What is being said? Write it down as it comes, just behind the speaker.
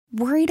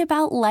Worried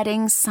about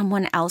letting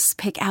someone else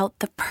pick out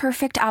the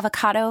perfect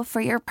avocado for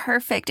your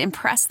perfect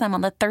impress them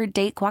on the third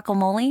date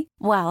guacamole?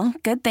 Well,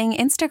 good thing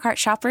Instacart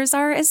shoppers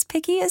are as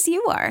picky as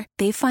you are.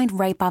 They find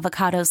ripe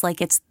avocados like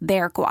it's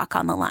their guac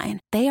on the line.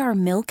 They are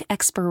milk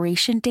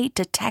expiration date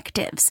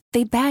detectives.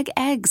 They bag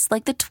eggs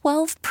like the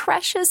 12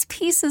 precious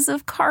pieces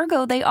of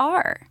cargo they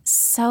are.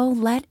 So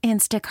let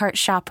Instacart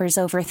shoppers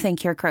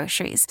overthink your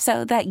groceries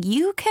so that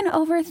you can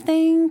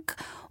overthink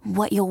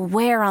what you'll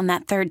wear on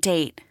that third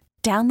date.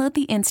 Download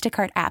the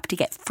Instacart app to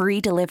get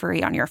free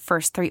delivery on your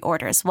first 3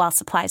 orders while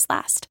supplies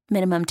last.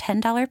 Minimum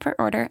 $10 per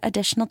order.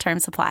 Additional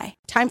terms apply.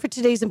 Time for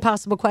today's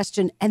impossible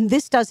question, and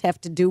this does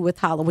have to do with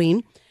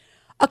Halloween.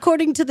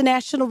 According to the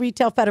National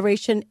Retail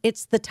Federation,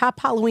 it's the top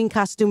Halloween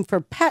costume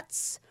for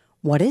pets.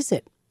 What is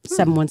it?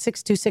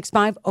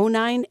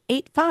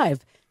 716-265-0985.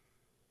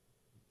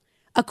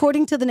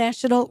 According to the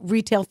National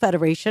Retail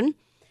Federation,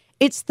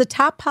 it's the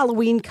top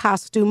Halloween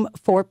costume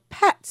for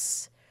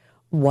pets.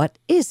 What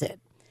is it?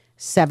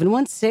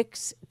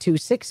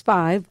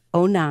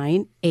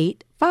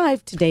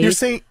 716-265-0985. Today,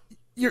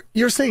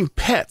 you're saying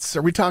pets.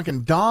 Are we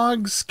talking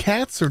dogs,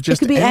 cats, or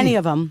just it could be any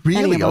of them?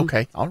 Really? Any of them.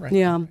 Okay. All right.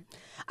 Yeah.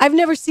 I've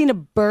never seen a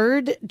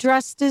bird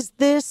dressed as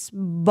this,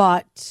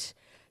 but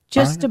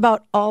just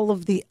about all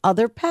of the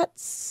other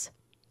pets.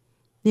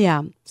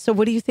 Yeah. So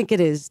what do you think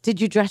it is? Did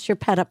you dress your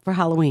pet up for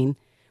Halloween?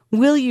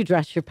 Will you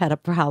dress your pet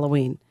up for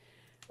Halloween?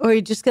 Or are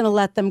you just going to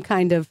let them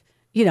kind of,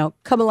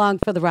 come along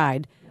for the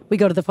ride? We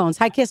go to the phones.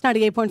 Hi, Kiss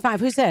 98.5.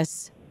 Who's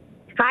this?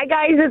 Hi,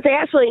 guys. It's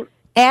Ashley.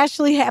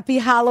 Ashley, happy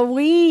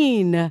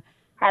Halloween.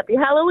 Happy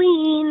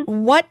Halloween.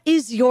 What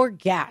is your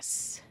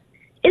guess?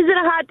 Is it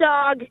a hot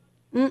dog?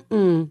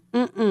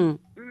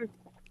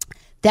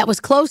 That was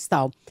close,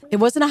 though. It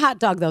wasn't a hot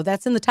dog, though.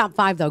 That's in the top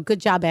 5, though. Good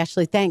job,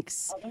 Ashley.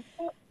 Thanks.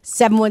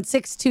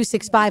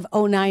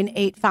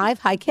 716-265-0985.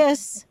 Hi,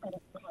 Kiss.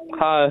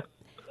 Hi.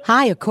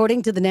 Hi.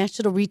 According to the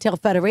National Retail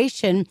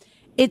Federation,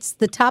 it's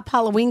the top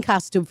Halloween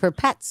costume for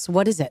pets.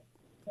 What is it?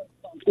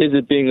 Is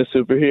it being a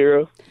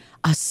superhero?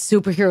 A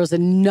superhero is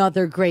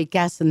another great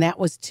guess, and that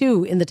was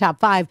 2 in the top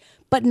 5,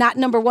 but not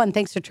number 1.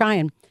 Thanks for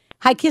trying.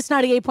 Hi, Kiss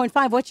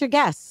 98.5. What's your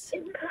guess?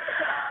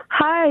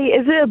 Hi.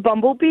 Is it a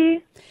bumblebee?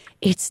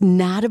 It's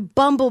not a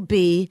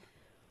bumblebee,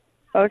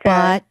 Okay.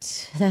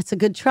 but that's a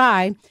good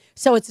try.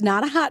 So it's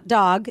not a hot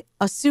dog,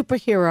 a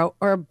superhero,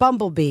 or a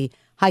bumblebee.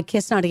 Hi,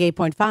 Kiss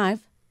 98.5.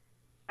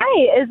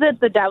 Hi. Is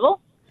it the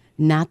devil?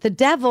 Not the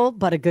devil,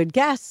 but a good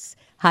guess.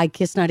 Hi,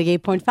 Kiss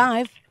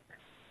 98.5.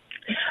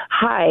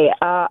 Hi.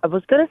 I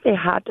was going to say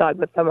hot dog,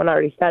 but someone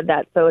already said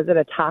that. So is it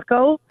a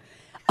taco?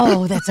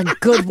 Oh, that's a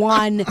good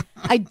one.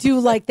 I do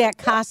like that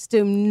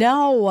costume.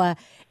 No,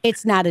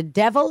 it's not a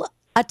devil,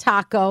 a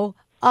taco.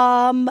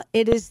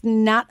 It is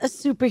not a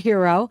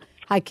superhero.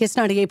 Hi, Kiss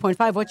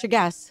 98.5. What's your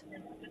guess?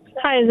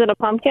 Hi. Is it a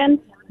pumpkin?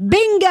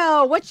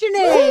 Bingo. What's your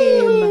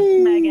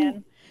name?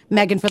 Megan.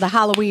 Megan for the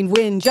Halloween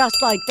win,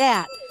 just like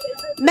that.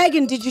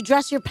 Megan, did you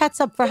dress your pets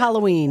up for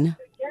Halloween?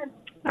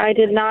 I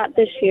did not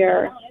this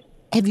year.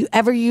 Have you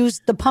ever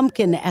used the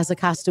pumpkin as a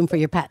costume for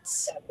your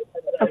pets?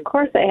 Of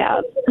course I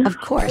have. Of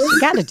course.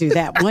 You got to do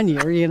that one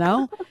year,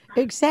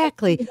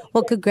 Exactly.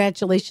 Well,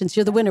 congratulations.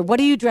 You're the winner. What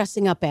are you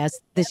dressing up as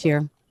this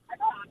year?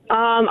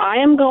 I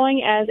am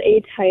going as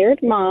a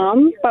tired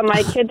mom, but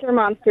my kids are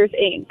Monsters,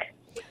 Inc.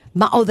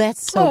 Oh,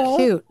 that's so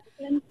cute.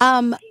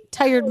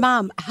 Tired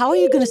mom, how are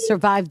you going to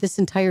survive this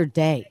entire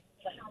day?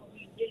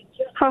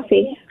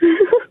 Coffee.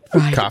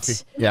 Right.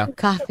 Coffee. Yeah.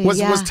 Coffee.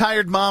 Was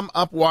Tired Mom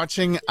up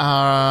watching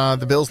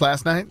the Bills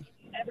last night?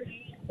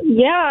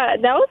 Yeah,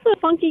 that was a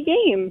funky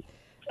game.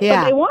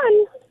 Yeah. But they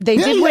won. They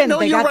did win. No,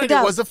 They you're got right. the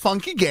dub. It was a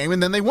funky game,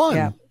 and then they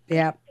won.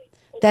 Yeah.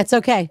 That's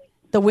okay.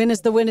 The win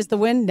is the win is the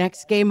win.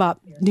 Next game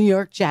up, New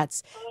York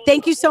Jets.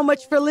 Thank you so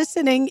much for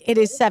listening. It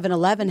is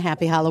 7-11.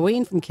 Happy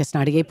Halloween from Kiss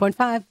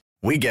 98.5.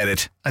 We get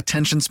it.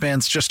 Attention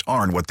spans just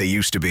aren't what they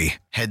used to be.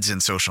 Heads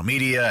in social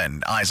media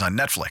and eyes on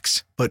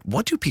Netflix. But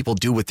what do people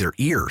do with their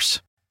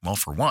ears? Well,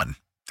 for one,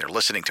 they're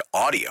listening to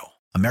audio.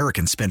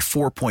 Americans spend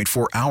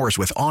 4.4 hours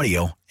with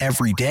audio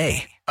every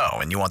day. Oh,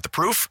 and you want the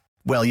proof?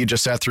 Well, you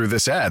just sat through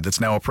this ad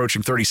that's now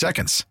approaching 30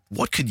 seconds.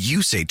 What could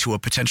you say to a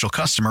potential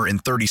customer in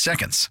 30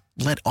 seconds?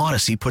 Let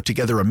Odyssey put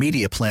together a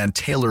media plan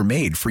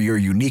tailor-made for your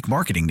unique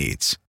marketing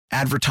needs.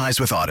 Advertise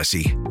with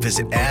Odyssey.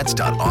 Visit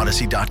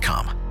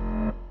ads.odyssey.com.